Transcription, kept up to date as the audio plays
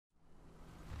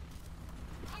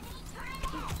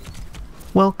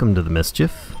Welcome to the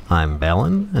Mischief. I'm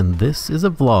Vallen, and this is a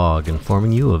vlog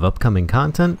informing you of upcoming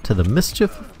content to the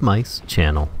Mischief of Mice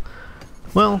channel.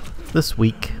 Well, this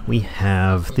week we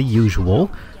have the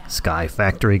usual Sky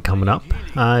Factory coming up.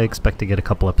 I expect to get a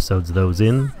couple episodes of those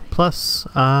in, plus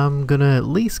I'm gonna at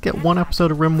least get one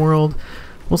episode of RimWorld.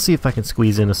 We'll see if I can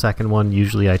squeeze in a second one.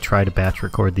 Usually I try to batch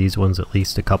record these ones, at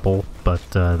least a couple, but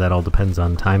that all depends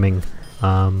on timing.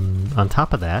 On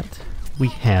top of that, we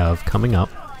have coming up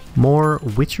more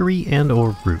witchery and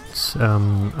or roots.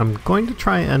 I'm going to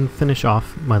try and finish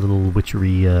off my little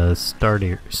witchery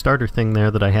starter thing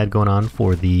there that I had going on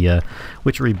for the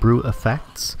witchery brew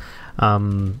effects.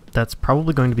 That's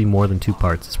probably going to be more than 2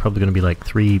 parts. It's probably going to be like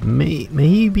 3,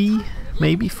 maybe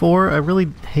 4. I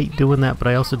really hate doing that, but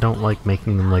I also don't like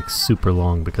making them like super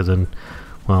long because then,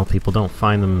 well, people don't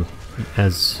find them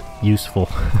as useful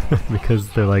because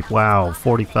they're like, wow,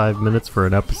 45 minutes for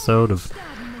an episode of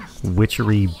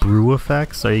witchery brew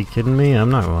effects? Are you kidding me? I'm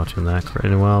not watching that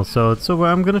very well. So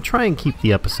I'm gonna try and keep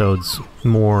the episodes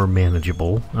more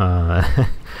manageable,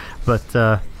 but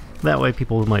that way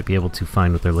people might be able to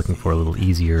find what they're looking for a little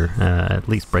easier, at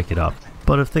least break it up.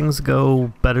 But if things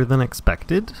go better than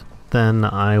expected, then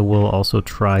I will also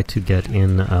try to get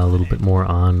in a little bit more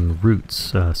on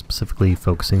roots, specifically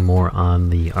focusing more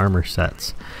on the armor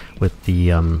sets with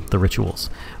the rituals.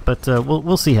 But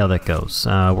we'll see how that goes.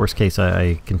 Worst case,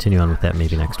 I continue on with that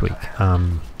maybe next week.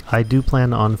 I do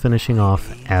plan on finishing off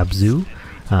Abzu.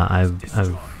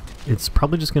 It's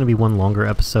probably just going to be one longer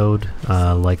episode,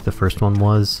 like the first one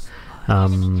was,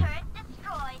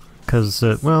 because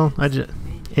well,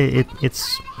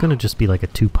 it's gonna just be like a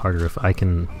 2-parter if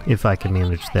I can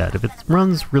manage that. If it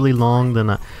runs really long,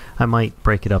 then I might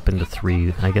break it up into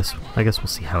 3. I guess we'll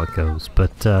see how it goes.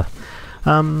 But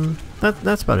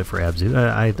that's about it for Abzu.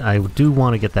 I do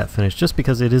want to get that finished just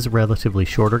because it is a relatively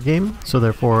shorter game, so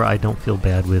therefore I don't feel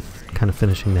bad with kind of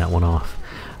finishing that one off.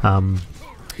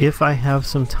 If I have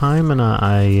some time, and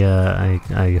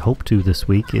I hope to this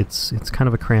week, it's kind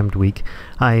of a crammed week,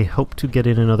 I hope to get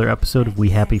in another episode of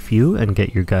We Happy Few and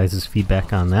get your guys'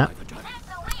 feedback on that.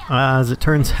 As it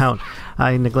turns out,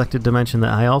 I neglected to mention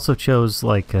that I also chose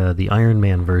like the Iron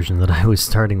Man version that I was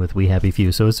starting with We Happy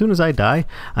Few, so as soon as I die,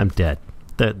 I'm dead.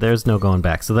 There's no going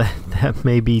back, so that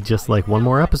may be just like one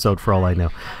more episode for all I know.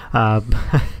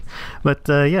 But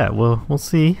yeah, we'll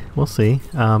see.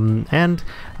 And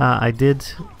I did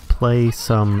play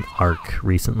some ARK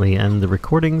recently, and the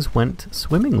recordings went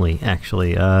swimmingly,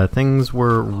 actually. Things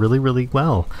were really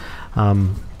well,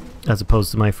 as opposed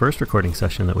to my first recording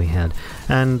session that we had.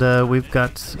 And we've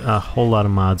got a whole lot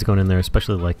of mods going in there,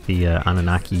 especially like the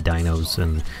Anunnaki dinos,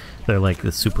 and they're like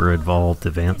the super evolved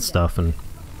advanced stuff, and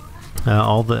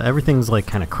everything's like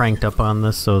kind of cranked up on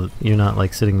this, so that you're not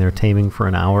like sitting there taming for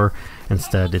an hour.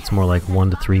 Instead, it's more like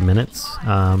 1 to 3 minutes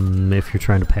if you're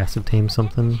trying to passive tame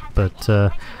something. But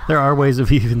there are ways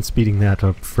of even speeding that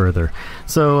up further.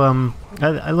 So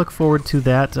I look forward to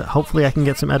that. Hopefully I can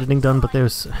get some editing done, but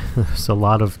there's a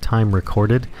lot of time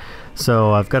recorded,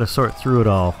 so I've got to sort through it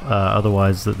all.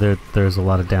 Otherwise, there's a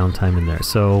lot of downtime in there.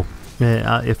 So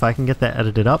if I can get that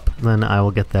edited up, then I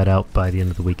will get that out by the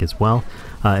end of the week as well.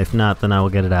 If not, then I will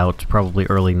get it out probably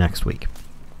early next week.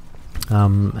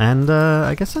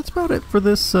 I guess that's about it for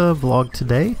this vlog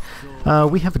today.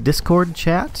 We have a Discord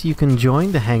chat you can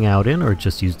join to hang out in, or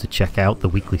just use to check out the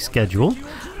weekly schedule.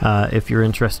 If you're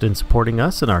interested in supporting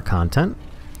us and our content,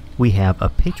 we have a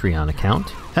Patreon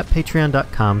account at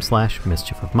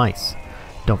patreon.com/mischiefofmice.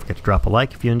 Don't forget to drop a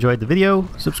like if you enjoyed the video,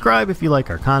 subscribe if you like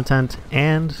our content,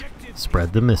 and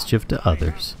spread the mischief to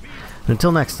others.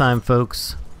 Until next time,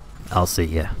 folks, I'll see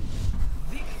ya.